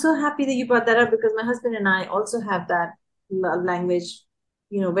 so I'm so happy that you brought that up, because my husband and I also have that love language,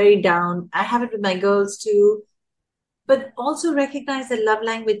 very down. I have it with my girls too. But also recognize that love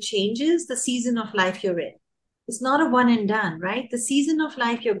language changes the season of life you're in. It's not a one and done, right? The season of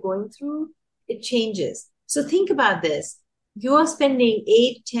life you're going through, it changes. So think about this. You're spending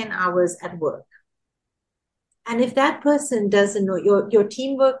 8-10 hours at work. And if that person doesn't know your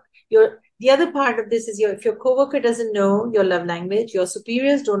teamwork, the other part of this is if your coworker doesn't know your love language, your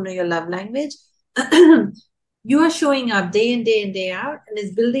superiors don't know your love language, you are showing up day in, day out, and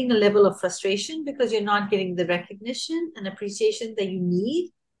it's building a level of frustration because you're not getting the recognition and appreciation that you need.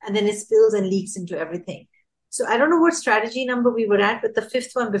 And then it spills and leaks into everything. So I don't know what strategy number we were at, but the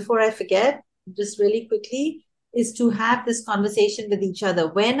 5th one, before I forget, just really quickly, is to have this conversation with each other.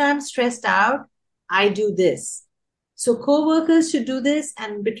 When I'm stressed out, I do this. So co-workers should do this,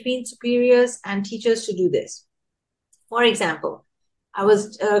 and between superiors and teachers should do this. For example, I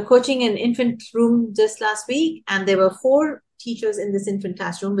was coaching an infant room just last week, and there were 4 teachers in this infant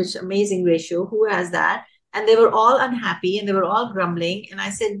classroom, which amazing ratio. Who has that? And they were all unhappy and they were all grumbling. And I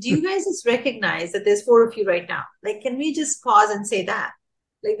said, do you guys just recognize that there's 4 of you right now? Like, can we just pause and say that?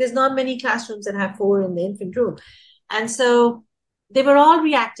 Like, there's not many classrooms that have 4 in the infant room. And so they were all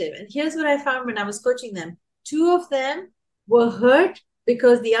reactive. And here's what I found when I was coaching them. 2 of them were hurt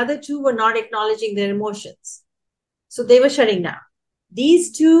because the other 2 were not acknowledging their emotions. So they were shutting down.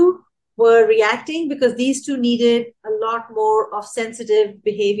 These 2 were reacting because these 2 needed a lot more of sensitive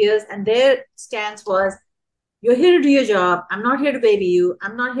behaviors. And their stance was, you're here to do your job. I'm not here to baby you.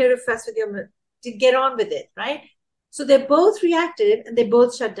 I'm not here to fuss with you, to get on with it, right? So they both reacted and they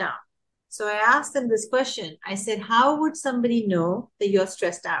both shut down. So I asked them this question. I said, how would somebody know that you're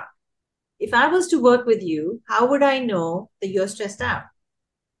stressed out? If I was to work with you, how would I know that you're stressed out?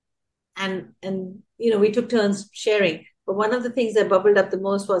 And we took turns sharing. But one of the things that bubbled up the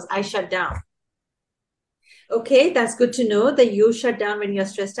most was, I shut down. Okay, that's good to know that you shut down when you're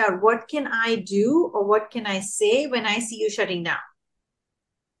stressed out. What can I do, or what can I say when I see you shutting down?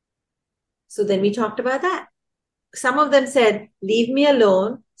 So then we talked about that. Some of them said, leave me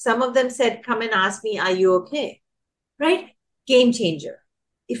alone. Some of them said, come and ask me, are you okay? Right? Game changer.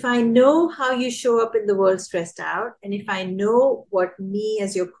 If I know how you show up in the world stressed out, and if I know what me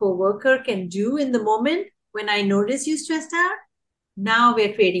as your coworker can do in the moment when I notice you stressed out, now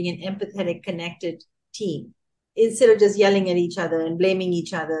we're creating an empathetic, connected team. Instead of just yelling at each other and blaming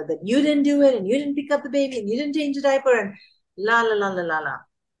each other that you didn't do it and you didn't pick up the baby and you didn't change the diaper and la, la, la, la, la, la.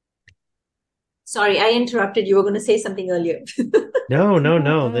 Sorry, I interrupted. You were going to say something earlier.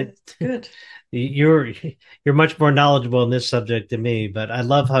 No. That's good. You're much more knowledgeable in this subject than me, but I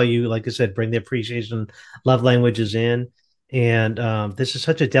love how you, like I said, bring the appreciation, love languages in. And this is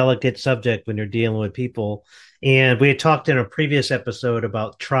such a delicate subject when you're dealing with people. And we had talked in a previous episode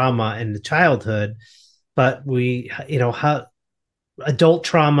about trauma in the childhood, but adult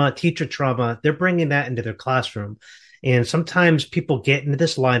trauma, teacher trauma, they're bringing that into their classroom. And sometimes people get into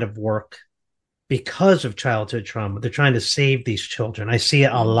this line of work because of childhood trauma. They're trying to save these children. I see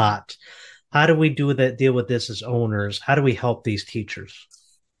it a lot. How do we deal with this as owners? How do we help these teachers?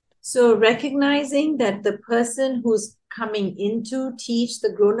 So recognizing that the person who's coming in to teach,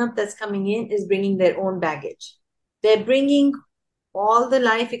 the grown-up that's coming in, is bringing their own baggage. They're bringing all the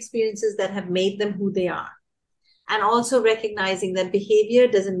life experiences that have made them who they are. And also recognizing that behavior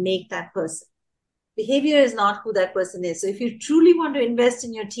doesn't make that person. Behavior is not who that person is. So if you truly want to invest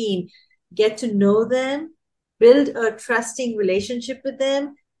in your team, get to know them, build a trusting relationship with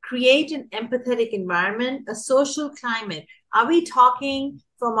them, create an empathetic environment, a social climate. Are we talking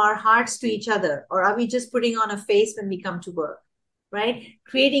from our hearts to each other, or are we just putting on a face when we come to work, right?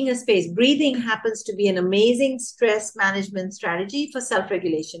 Creating a space. Breathing happens to be an amazing stress management strategy for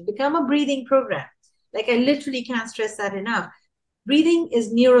self-regulation. Become a breathing program. Like, I literally can't stress that enough. Breathing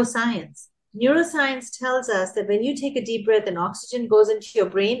is neuroscience. Neuroscience tells us that when you take a deep breath and oxygen goes into your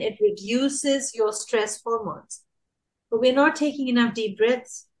brain, it reduces your stress hormones. But we're not taking enough deep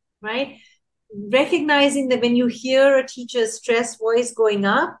breaths, right? Recognizing that when you hear a teacher's stress voice going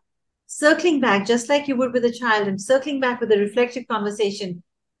up, circling back, just like you would with a child, and circling back with a reflective conversation.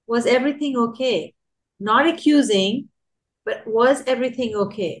 Was everything okay? Not accusing, but was everything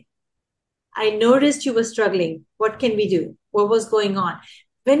okay? I noticed you were struggling. What can we do? What was going on?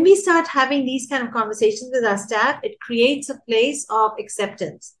 When we start having these kind of conversations with our staff, it creates a place of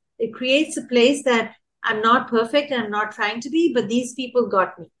acceptance. It creates a place that I'm not perfect and I'm not trying to be, but these people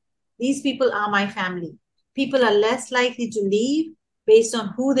got me. These people are my family. People are less likely to leave based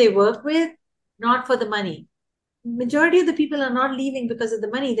on who they work with, not for the money. Majority of the people are not leaving because of the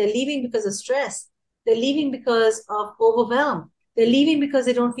money. They're leaving because of stress. They're leaving because of overwhelm. They're leaving because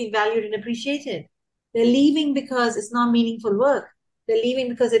they don't feel valued and appreciated. They're leaving because it's not meaningful work. They're leaving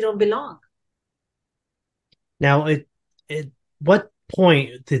because they don't belong. Now, what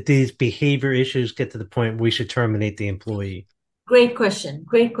point did these behavior issues get to the point where we should terminate the employee? Great question.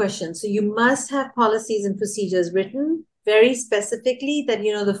 Great question. So you must have policies and procedures written very specifically that,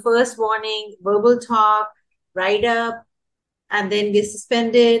 the first warning, verbal talk, write up, and then we're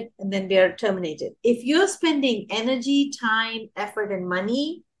suspended, and then we are terminated. If you're spending energy, time, effort, and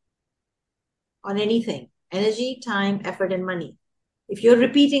money on anything, energy, time, effort, and money, if you're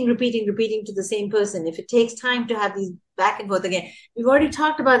repeating to the same person, if it takes time to have these back and forth again, we've already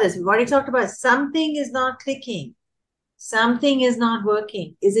talked about this. We've already talked about something is not clicking. Something is not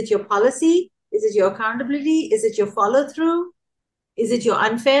working. Is it your policy? Is it your accountability? Is it your follow through? Is it your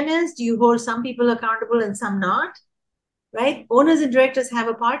unfairness? Do you hold some people accountable and some not? Right? Owners and directors have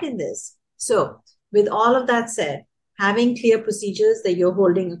a part in this. So with all of that said, having clear procedures that you're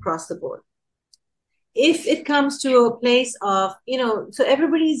holding across the board. If it comes to a place of, so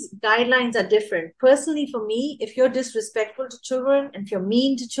everybody's guidelines are different. Personally, for me, if you're disrespectful to children, and if you're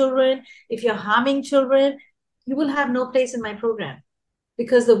mean to children, if you're harming children, you will have no place in my program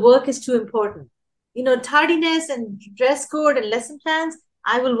because the work is too important. Tardiness and dress code and lesson plans,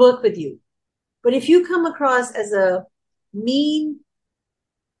 I will work with you. But if you come across as a mean,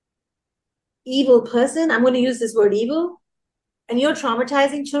 evil person, I'm going to use this word evil, and you're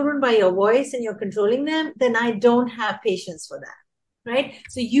traumatizing children by your voice and you're controlling them, then I don't have patience for that, right?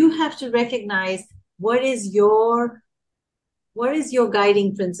 So you have to recognize what is your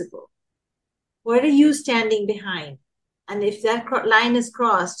guiding principle? What are you standing behind? And if that line is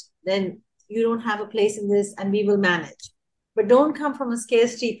crossed, then you don't have a place in this and we will manage. But don't come from a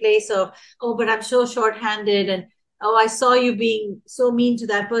scarcity place of, oh, but I'm so shorthanded and, oh, I saw you being so mean to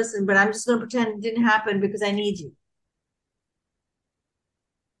that person, but I'm just going to pretend it didn't happen because I need you.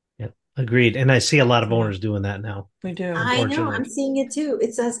 Yeah, agreed. And I see a lot of owners doing that now. We do. I know. I'm seeing it too.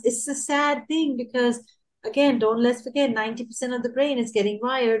 It's a sad thing because, again, let's forget 90% of the brain is getting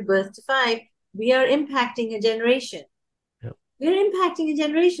wired birth to 5. We are impacting a generation. Yep. We're impacting a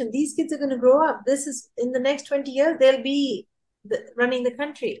generation. These kids are going to grow up. This is in the next 20 years, they'll be running the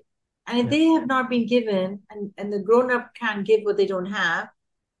country. And if they have not been given, and the grown-up can't give what they don't have,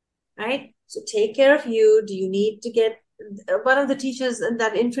 right? So take care of you. Do you need to get one of the teachers in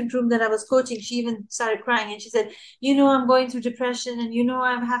that infant room that I was coaching, she even started crying and she said, I'm going through depression and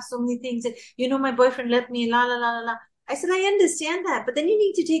I have so many things and my boyfriend left me, la la la la la. I said, I understand that, but then you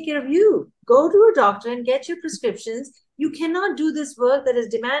need to take care of you. Go to a doctor and get your prescriptions. You cannot do this work that is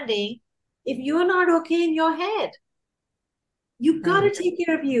demanding if you're not okay in your head. You got to take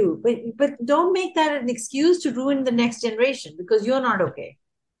care of you, but don't make that an excuse to ruin the next generation because you're not okay.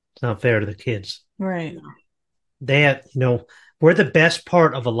 It's not fair to the kids. Right. They have, we're the best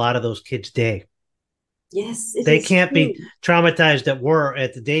part of a lot of those kids' day. Yes, They can't be traumatized at work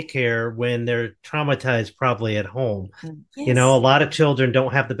at the daycare when they're traumatized probably at home. Yes. A lot of children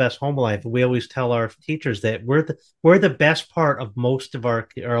don't have the best home life. We always tell our teachers that we're the best part of most of our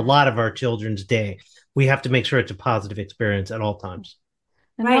or a lot of our children's day. We have to make sure it's a positive experience at all times.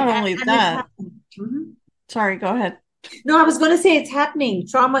 And right. not only that, sorry, go ahead. No, I was going to say it's happening.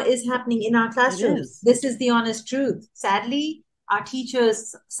 Trauma is happening in our classrooms. This is the honest truth. Sadly, our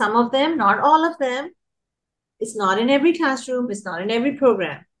teachers, some of them, not all of them, it's not in every classroom, it's not in every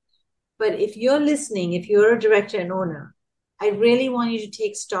program. But if you're listening, if you're a director and owner, I really want you to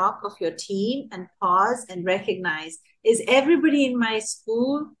take stock of your team and pause and recognize, is everybody in my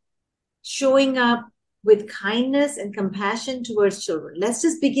school showing up with kindness and compassion towards children? Let's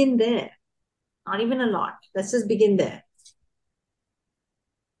just begin there. Not even a lot. Let's just begin there.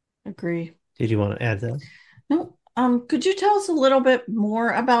 Agree. Did you want to add that? No. Could you tell us a little bit more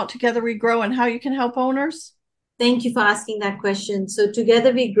about Together We Grow and how you can help owners? Thank you for asking that question. So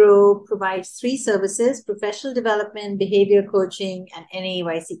Together We Grow provides 3 services: professional development, behavior coaching, and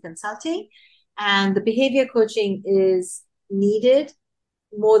NAYC consulting. And the behavior coaching is needed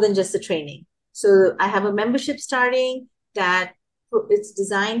more than just the training. So I have a membership starting that it's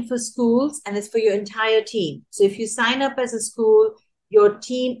designed for schools and it's for your entire team. So if you sign up as a school, your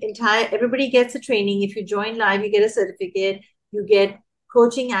team, everybody gets a training. If you join live, you get a certificate, you get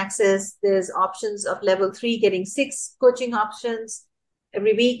coaching access. There's options of level 3, getting 6 coaching options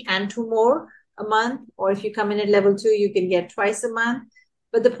every week and 2 more a month. Or if you come in at level 2, you can get twice a month.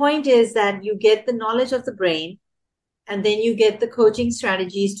 But the point is that you get the knowledge of the brain, and then you get the coaching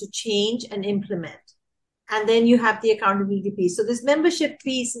strategies to change and implement. And then you have the accountability piece. So this membership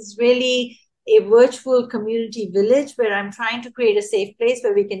piece is really a virtual community village where I'm trying to create a safe place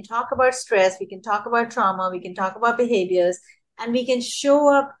where we can talk about stress, we can talk about trauma, we can talk about behaviors, and we can show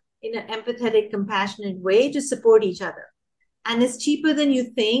up in an empathetic, compassionate way to support each other. And it's cheaper than you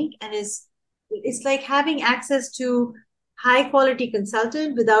think, and it's like having access to high quality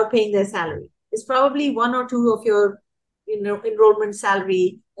consultant without paying their salary. It's probably 1 or 2 of your enrollment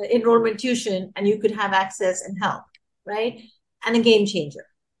salary, enrollment tuition, and you could have access and help, right? And a game changer.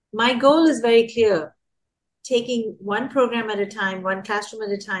 My goal is very clear: taking one program at a time, one classroom at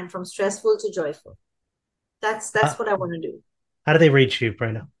a time, from stressful to joyful. That's what I want to do. How do they reach you,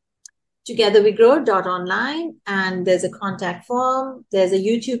 Prerna? TogetherWeGrow.online, and there's a contact form. There's a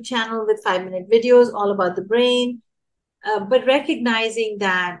YouTube channel with 5-minute videos all about the brain, but recognizing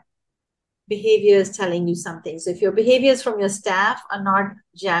that behavior is telling you something. So if your behaviors from your staff are not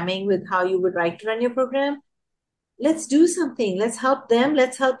jamming with how you would like to run your program, let's do something. Let's help them.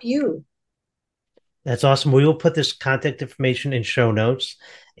 Let's help you. That's awesome. We will put this contact information in show notes.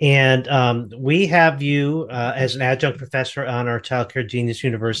 And we have you as an adjunct professor on our Child Care Genius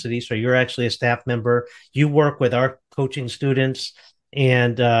University. So you're actually a staff member. You work with our coaching students,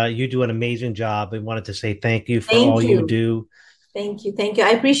 and you do an amazing job. We wanted to say thank you for all you do. Thank you. Thank you. I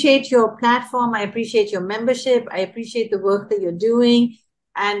appreciate your platform. I appreciate your membership. I appreciate the work that you're doing.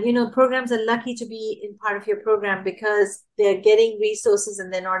 And, programs are lucky to be in part of your program because they're getting resources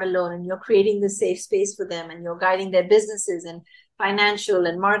and they're not alone. And you're creating this safe space for them, and you're guiding their businesses and financial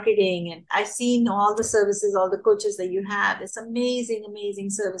and marketing. And I've seen all the services, all the coaches that you have. It's amazing, amazing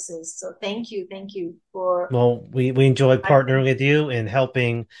services. So thank you. Thank you for. Well, we enjoy partnering with you and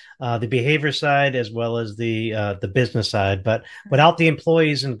helping the behavior side as well as the business side. But without the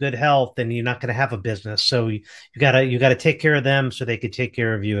employees in good health, then you're not going to have a business. So you gotta take care of them so they can take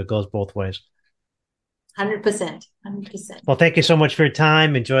care of you. It goes both ways. 100%. 100%. Well, thank you so much for your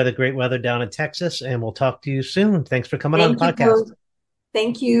time. Enjoy the great weather down in Texas, and we'll talk to you soon. Thanks for coming on the podcast.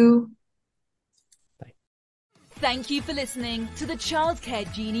 Thank you. Bye. Thank you for listening to the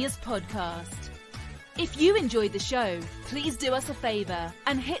Childcare Genius podcast. If you enjoyed the show, please do us a favor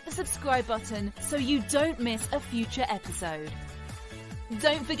and hit the subscribe button so you don't miss a future episode.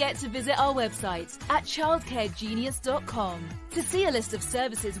 Don't forget to visit our website at childcaregenius.com to see a list of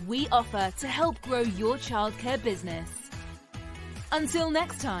services we offer to help grow your childcare business. Until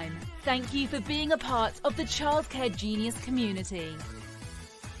next time, thank you for being a part of the Childcare Genius community.